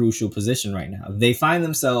very crucial position right now. They find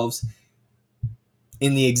themselves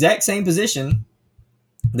in the exact same position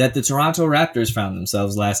that the Toronto Raptors found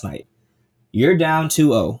themselves last night. You're down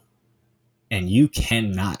 2-0, and you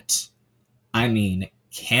cannot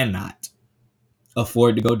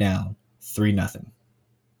afford to go down 3-0.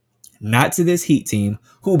 Not to this Heat team,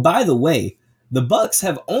 who, by the way, the Bucks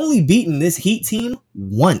have only beaten this Heat team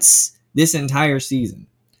once this entire season.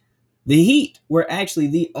 The Heat were actually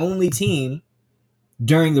the only team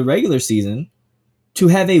during the regular season to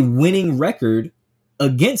have a winning record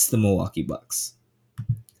against the Milwaukee Bucks.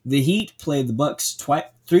 The Heat played the Bucks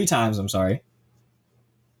 3 times,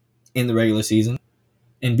 in the regular season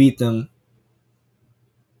and beat them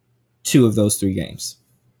 2 of those 3 games.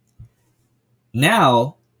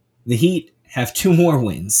 Now, the Heat have 2 more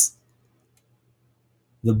wins.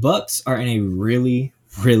 The Bucks are in a really,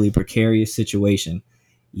 really precarious situation.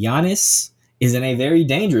 Giannis is in a very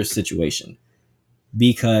dangerous situation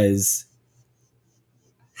because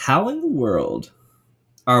how in the world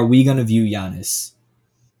are we going to view Giannis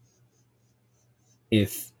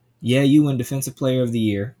if, you win Defensive Player of the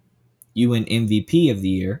Year, you win MVP of the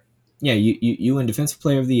year, you win Defensive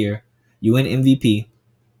Player of the Year, you win MVP,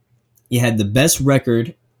 you had the best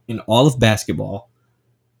record in all of basketball,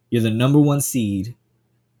 you're the number 1 seed,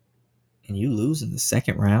 and you lose in the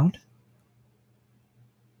second round?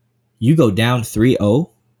 You go down 3-0,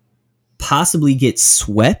 possibly get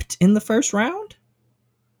swept in the first round?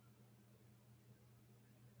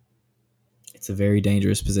 It's a very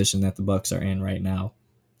dangerous position that the Bucks are in right now.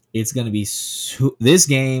 It's going to be this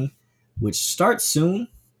game, which starts soon.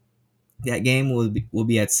 That game will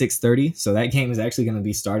be at 6:30, so that game is actually going to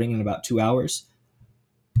be starting in about 2 hours.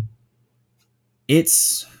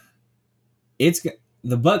 It's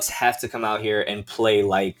the Bucks have to come out here and play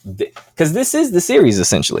like, because this is the series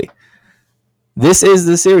essentially. This is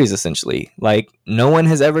the series essentially. Like, no one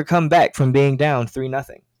has ever come back from being down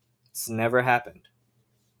 3-0. It's never happened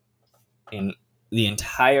in the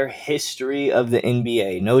entire history of the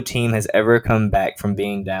NBA. No team has ever come back from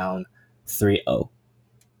being down 3-0.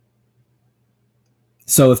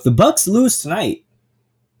 So if the Bucks lose tonight,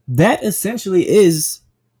 that essentially is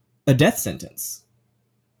a death sentence.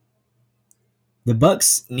 The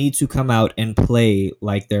Bucks need to come out and play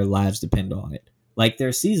like their lives depend on it, like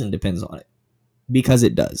their season depends on it, because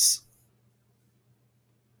it does.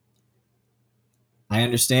 I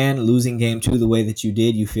understand losing game 2 the way that you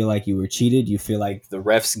did. You feel like you were cheated. You feel like the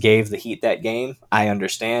refs gave the Heat that game. I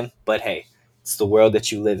understand. But hey, it's the world that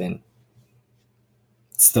you live in.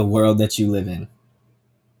 It's the world that you live in.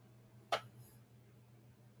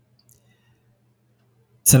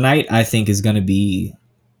 Tonight, I think, is going to be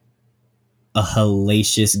a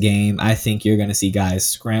hellacious game. I think you're going to see guys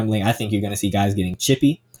scrambling. I think you're going to see guys getting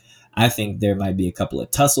chippy. I think there might be a couple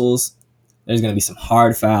of tussles. There's going to be some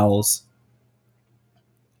hard fouls.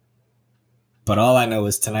 But all I know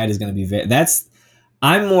is tonight is going to be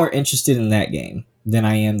I'm more interested in that game than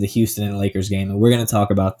I am the Houston and Lakers game. And we're going to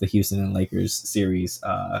talk about the Houston and Lakers series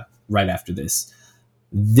right after this.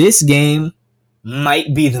 This game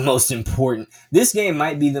might be the most important. This game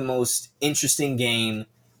might be the most interesting game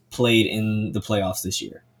played in the playoffs this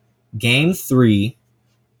year. Game 3,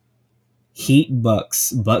 Heat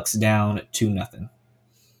Bucks down 2-0.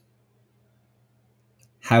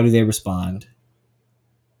 How do they respond?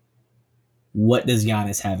 What does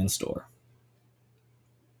Giannis have in store?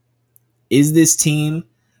 Is this team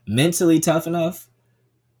mentally tough enough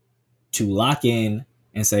to lock in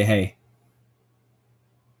and say, hey,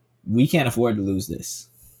 we can't afford to lose this?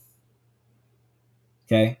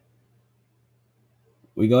 Okay?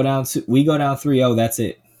 We go down 3-0, that's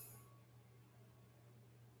it.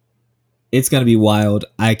 It's going to be wild.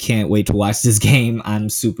 I can't wait to watch this game. I'm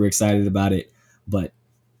super excited about it. But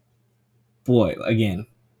boy, again,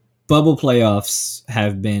 bubble playoffs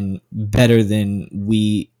have been better than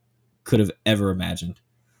we could have ever imagined.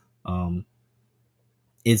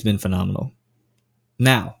 It's been phenomenal.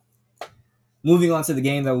 Now, moving on to the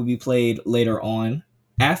game that will be played later on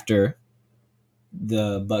after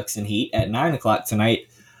the Bucks and Heat at 9:00 tonight,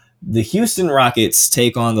 the Houston Rockets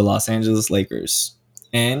take on the Los Angeles Lakers.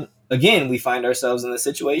 And again, we find ourselves in the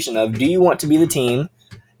situation of, do you want to be the team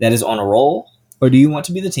that is on a roll, or do you want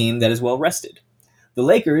to be the team that is well rested? The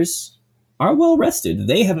Lakers are well rested.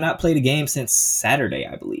 They have not played a game since Saturday,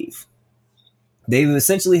 I believe. They've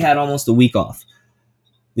essentially had almost a week off.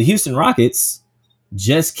 The Houston Rockets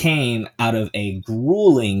just came out of a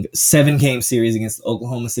grueling 7-game series against the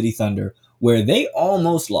Oklahoma City Thunder, where they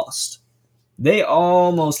almost lost.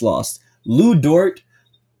 Lou Dort,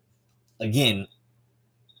 again,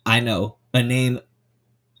 I know, a name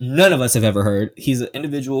none of us have ever heard. He's an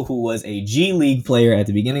individual who was a G League player at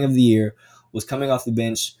the beginning of the year, was coming off the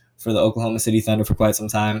bench for the Oklahoma City Thunder for quite some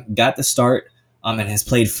time, got the start, and has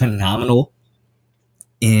played phenomenal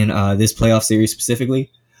in this playoff series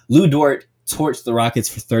specifically. Lou Dort torched the Rockets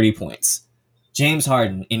for 30 points. James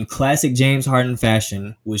Harden, in classic James Harden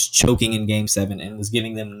fashion, was choking in Game 7 and was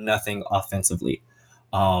giving them nothing offensively.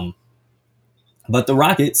 But the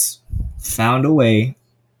Rockets found a way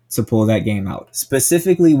to pull that game out,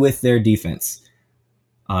 specifically with their defense.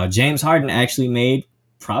 James Harden actually made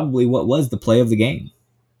probably what was the play of the game.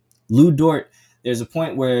 Lou Dort, there's a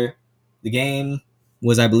point where the game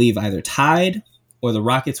was, I believe, either tied or the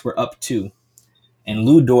Rockets were up 2. And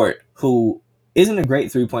Lou Dort, who isn't a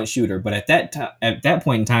great three-point shooter, but at that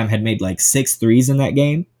point in time had made like 6 threes in that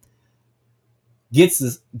game, gets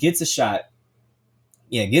a shot,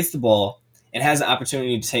 gets the ball, and has an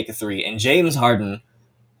opportunity to take a 3. And James Harden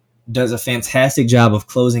does a fantastic job of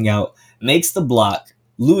closing out, makes the block.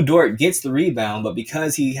 Lou Dort gets the rebound, but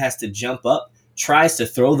because he has to jump up, tries to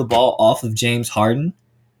throw the ball off of James Harden.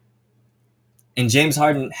 And James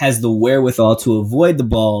Harden has the wherewithal to avoid the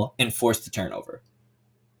ball and force the turnover.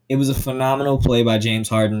 It was a phenomenal play by James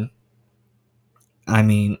Harden. I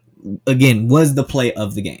mean, again, was the play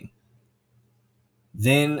of the game.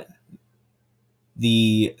 Then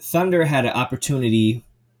the Thunder had an opportunity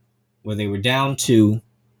where they were down 2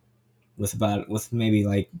 with maybe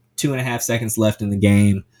like 2.5 seconds left in the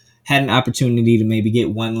game. Had an opportunity to maybe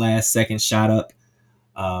get one last second shot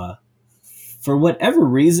up. For whatever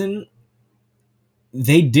reason,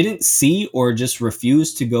 they didn't see or just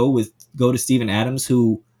refused to go to Steven Adams,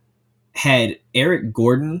 who had Eric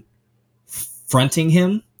Gordon fronting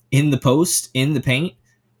him in the post, in the paint,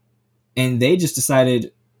 and they just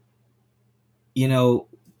decided,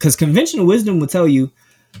 because conventional wisdom would tell you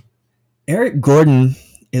Eric Gordon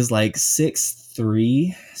is like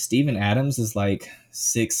 6'3", Steven Adams is like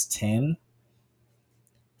 6'10".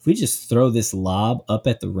 If we just throw this lob up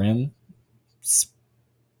at the rim, it's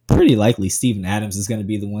pretty likely Steven Adams is going to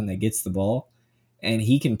be the one that gets the ball, and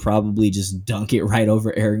he can probably just dunk it right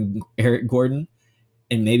over Eric Gordon,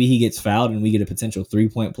 and maybe he gets fouled and we get a potential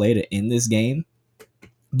 3-point play to end this game.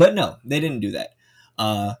 But no, they didn't do that.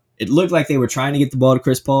 It looked like they were trying to get the ball to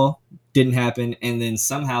Chris Paul. Didn't happen. And then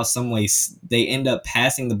somehow, someway, they end up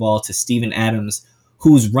passing the ball to Steven Adams,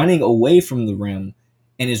 who's running away from the rim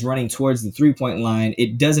and is running towards the 3-point line.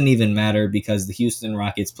 It doesn't even matter because the Houston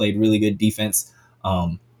Rockets played really good defense.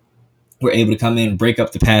 Were able to come in, break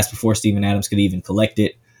up the pass before Steven Adams could even collect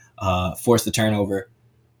it, force the turnover.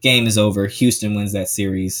 Game is over. Houston wins that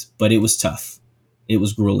series, but it was tough. It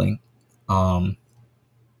was grueling.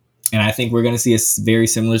 And I think we're going to see a very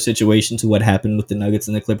similar situation to what happened with the Nuggets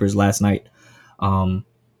and the Clippers last night. I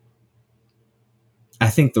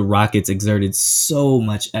think the Rockets exerted so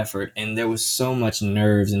much effort, and there was so much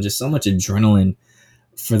nerves and just so much adrenaline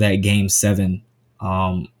for that Game 7.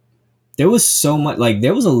 There was so much,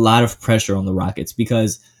 there was a lot of pressure on the Rockets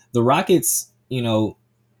because the Rockets,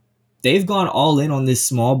 they've gone all in on this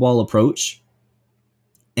small ball approach,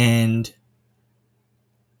 and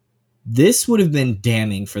this would have been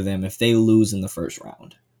damning for them if they lose in the first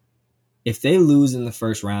round. If they lose in the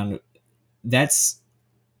first round, that's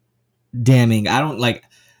damning.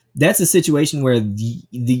 That's a situation where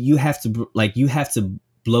you have to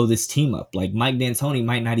blow this team up. Like Mike D'Antoni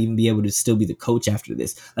might not even be able to still be the coach after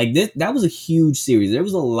this. That was a huge series. There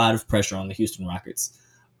was a lot of pressure on the Houston Rockets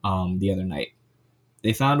the other night.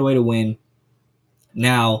 They found a way to win.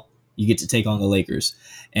 Now you get to take on the Lakers.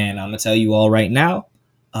 And I'm going to tell you all right now,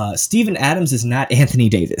 Steven Adams is not Anthony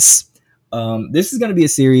Davis. This is going to be a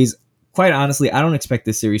series. Quite honestly, I don't expect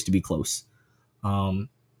this series to be close.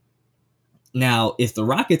 Now, if the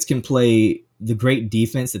Rockets can play the great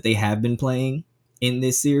defense that they have been playing in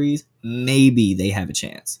this series, maybe they have a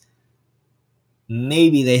chance.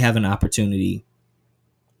 Maybe they have an opportunity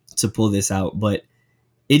to pull this out, but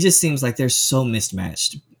it just seems like they're so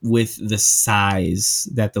mismatched with the size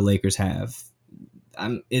that the Lakers have.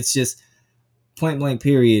 It's just point blank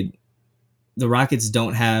period. The Rockets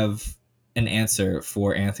don't have an answer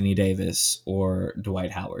for Anthony Davis or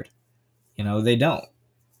Dwight Howard. They don't.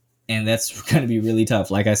 And that's going to be really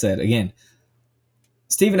tough. Like I said, again,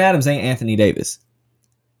 Steven Adams ain't Anthony Davis.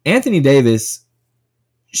 Anthony Davis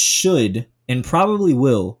should and probably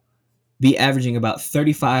will be averaging about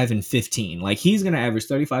 35 and 15. He's going to average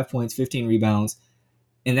 35 points, 15 rebounds,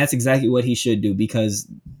 and that's exactly what he should do because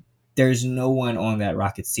there's no one on that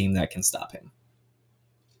Rockets team that can stop him.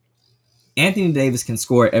 Anthony Davis can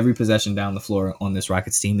score every possession down the floor on this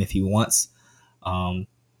Rockets team if he wants.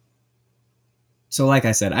 So like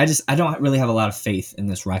I said, I don't really have a lot of faith in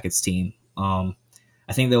this Rockets team. I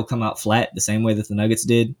think they'll come out flat the same way that the Nuggets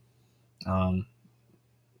did. Not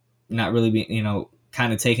really being,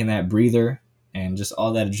 kind of taking that breather and just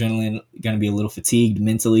all that adrenaline, going to be a little fatigued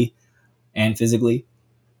mentally and physically.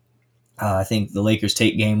 I think the Lakers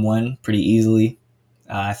take game 1 pretty easily.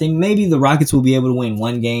 I think maybe the Rockets will be able to win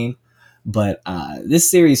one game, but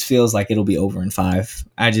this series feels like it'll be over in 5.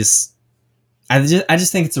 I just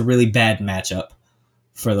think it's a really bad matchup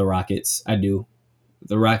for the Rockets. I do.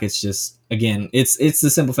 The Rockets just, again, it's the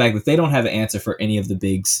simple fact that they don't have an answer for any of the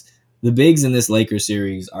bigs. The bigs in this Lakers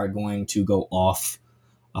series are going to go off.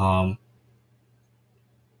 And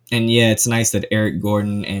yeah, it's nice that Eric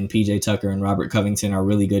Gordon and PJ Tucker and Robert Covington are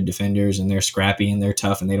really good defenders and they're scrappy and they're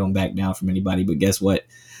tough and they don't back down from anybody. But guess what?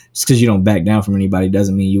 Just because you don't back down from anybody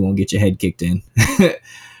doesn't mean you won't get your head kicked in.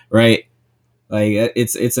 Right?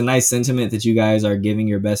 It's a nice sentiment that you guys are giving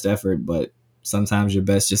your best effort, but sometimes your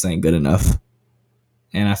best just ain't good enough.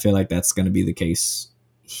 And I feel like that's going to be the case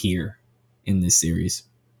here in this series.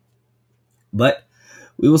 But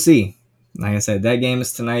we will see. Like I said, that game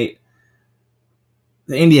is tonight.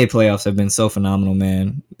 The NBA playoffs have been so phenomenal,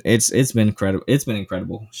 man. It's been incredible. It's been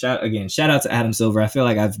incredible. Shout out to Adam Silver. I feel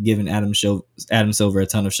like I've given Adam Silver a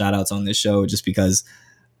ton of shout outs on this show just because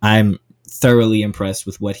I'm thoroughly impressed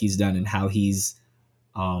with what he's done and how he's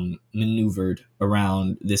maneuvered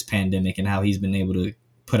around this pandemic and how he's been able to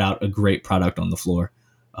put out a great product on the floor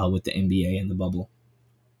with the NBA and the bubble.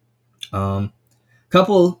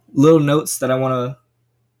 Couple little notes that I want to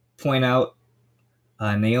point out.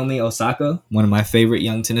 Naomi Osaka, one of my favorite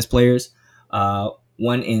young tennis players,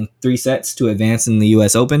 won in 3 sets to advance in the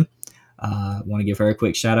U.S. Open. Want to give her a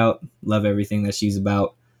quick shout out. Love everything that she's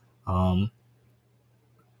about. I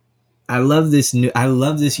love this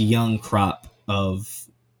young crop of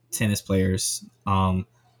tennis players.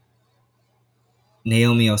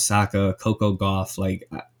 Naomi Osaka, Coco Gauff. Like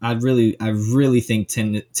I really think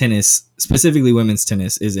tennis, specifically women's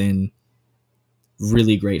tennis, is in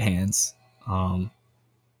really great hands.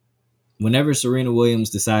 Whenever Serena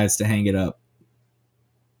Williams decides to hang it up,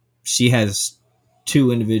 she has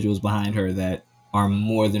 2 individuals behind her that are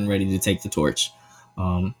more than ready to take the torch.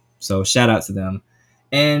 So shout out to them.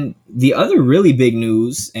 And the other really big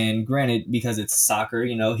news, and granted, because it's soccer,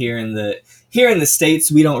 here in the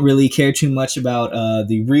States, we don't really care too much about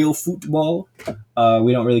the real football.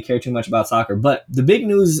 We don't really care too much about soccer. But the big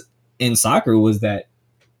news in soccer was that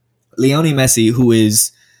Lionel Messi, who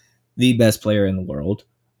is the best player in the world,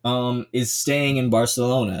 is staying in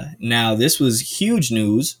Barcelona. Now, this was huge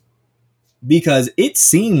news because it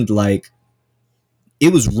seemed like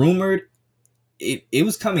it was rumored. It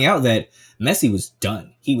was coming out that Messi was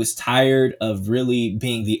done. He was tired of really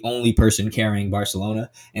being the only person carrying Barcelona,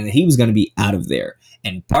 and that he was going to be out of there.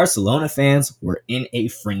 And Barcelona fans were in a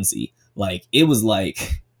frenzy. Like it was like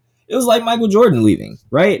Michael Jordan leaving,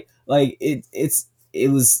 right? Like it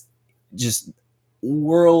was just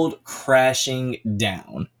world crashing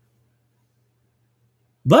down.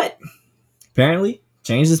 But apparently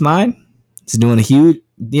changed his mind. He's doing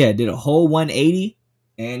did a whole 180.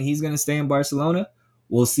 And he's going to stay in Barcelona.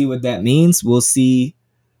 We'll see what that means. We'll see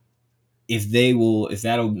if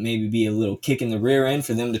that'll maybe be a little kick in the rear end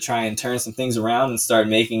for them to try and turn some things around and start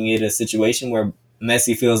making it a situation where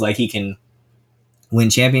Messi feels like he can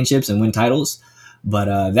win championships and win titles.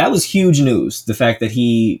 But that was huge news, the fact that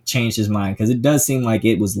he changed his mind, because it does seem like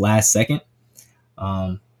it was last second.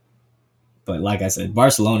 But like I said,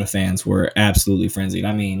 Barcelona fans were absolutely frenzied.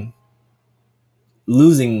 I mean,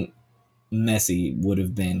 losing Messi would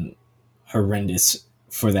have been horrendous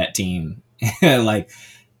for that team.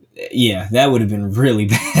 That would have been really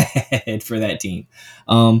bad for that team.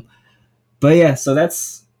 But yeah, so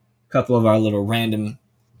that's a couple of our little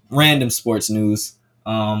random sports news.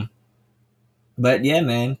 But yeah,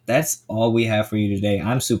 man, that's all we have for you today.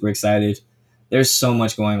 I'm super excited. There's so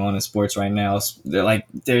much going on in sports right now.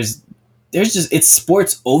 There's just, it's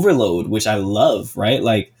sports overload, which I love, right?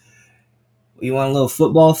 Like, you want a little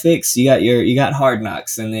football fix? You got Hard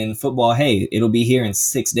Knocks, and then football. Hey, it'll be here in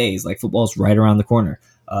 6 days. Like, football's right around the corner.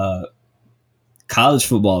 College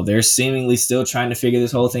football, they're seemingly still trying to figure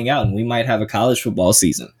this whole thing out, and we might have a college football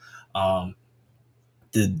season.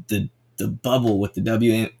 The bubble with the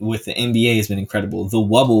NBA has been incredible. The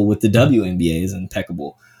wubble with the WNBA is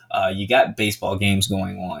impeccable. You got baseball games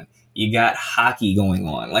going on. You got hockey going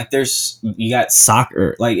on. Like, you got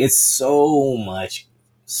soccer. Like, it's so much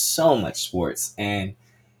sports, and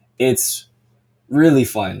it's really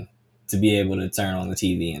fun to be able to turn on the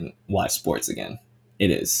TV and watch sports again.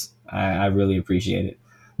 It is. I really appreciate it.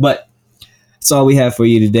 But that's all we have for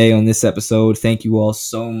you today on this episode. Thank you all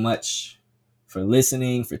so much for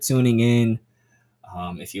listening, for tuning in.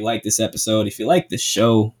 If you like this episode, if you like the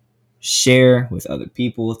show, share with other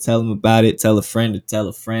people, tell them about it, tell a friend to tell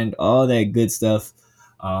a friend, all that good stuff.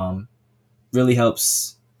 Really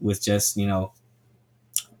helps with just,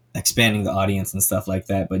 expanding the audience and stuff like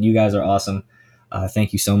that. But you guys are awesome.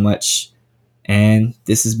 Thank you so much. And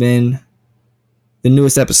this has been the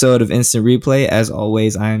newest episode of Instant Replay. As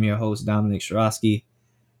always, I am your host, Dominic Shirosky.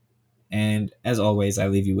 And as always, I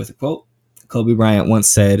leave you with a quote. Kobe Bryant once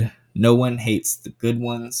said, "No one hates the good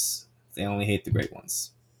ones. They only hate the great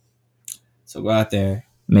ones." So go out there,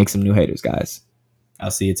 make some new haters, guys.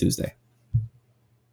 I'll see you Tuesday.